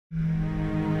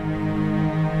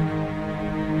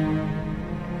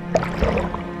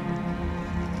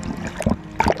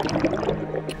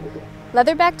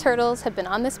Leatherback turtles have been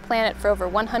on this planet for over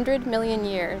 100 million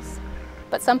years,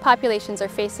 but some populations are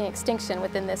facing extinction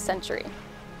within this century.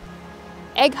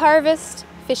 Egg harvest,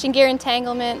 fishing gear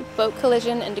entanglement, boat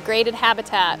collision, and degraded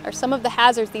habitat are some of the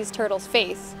hazards these turtles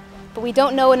face, but we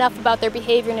don't know enough about their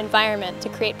behavior and environment to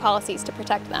create policies to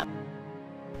protect them.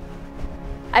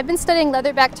 I've been studying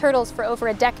leatherback turtles for over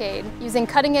a decade, using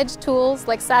cutting-edge tools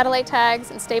like satellite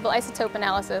tags and stable isotope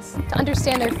analysis to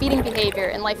understand their feeding behavior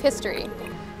and life history.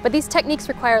 But these techniques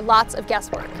require lots of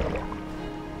guesswork.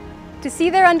 To see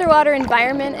their underwater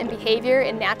environment and behavior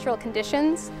in natural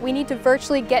conditions, we need to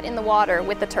virtually get in the water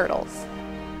with the turtles.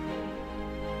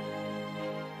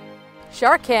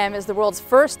 SharkCam is the world's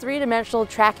first three-dimensional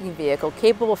tracking vehicle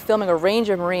capable of filming a range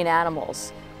of marine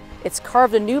animals. It's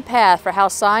carved a new path for how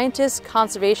scientists,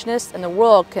 conservationists, and the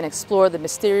world can explore the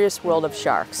mysterious world of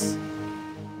sharks.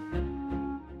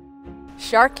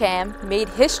 SharkCam made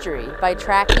history by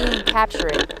tracking and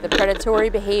capturing the predatory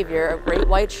behavior of great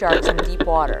white sharks in deep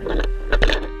water.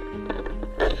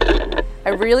 I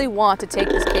really want to take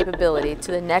this capability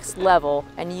to the next level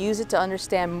and use it to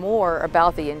understand more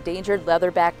about the endangered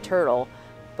leatherback turtle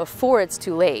before it's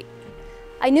too late.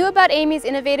 I knew about Amy's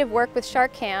innovative work with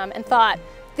SharkCam and thought,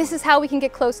 this is how we can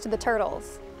get close to the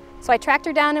turtles. So I tracked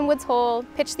her down in Woods Hole,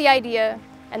 pitched the idea,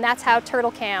 and that's how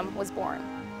TurtleCam was born.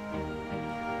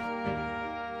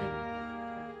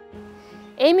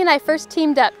 Amy and I first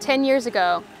teamed up 10 years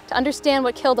ago to understand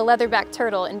what killed a leatherback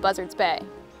turtle in Buzzards Bay.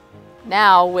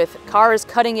 Now, with Kara's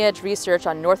cutting-edge research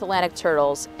on North Atlantic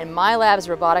turtles and my lab's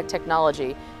robotic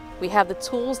technology, we have the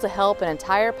tools to help an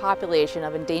entire population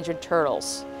of endangered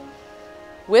turtles.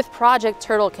 With Project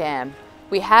TurtleCam,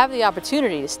 we have the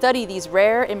opportunity to study these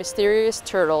rare and mysterious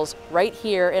turtles right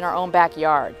here in our own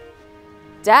backyard.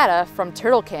 Data from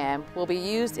TurtleCam will be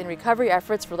used in recovery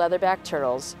efforts for leatherback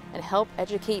turtles and help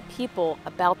educate people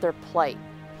about their plight.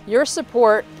 Your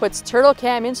support puts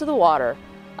TurtleCam into the water,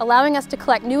 allowing us to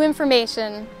collect new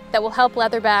information that will help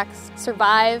leatherbacks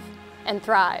survive and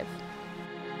thrive.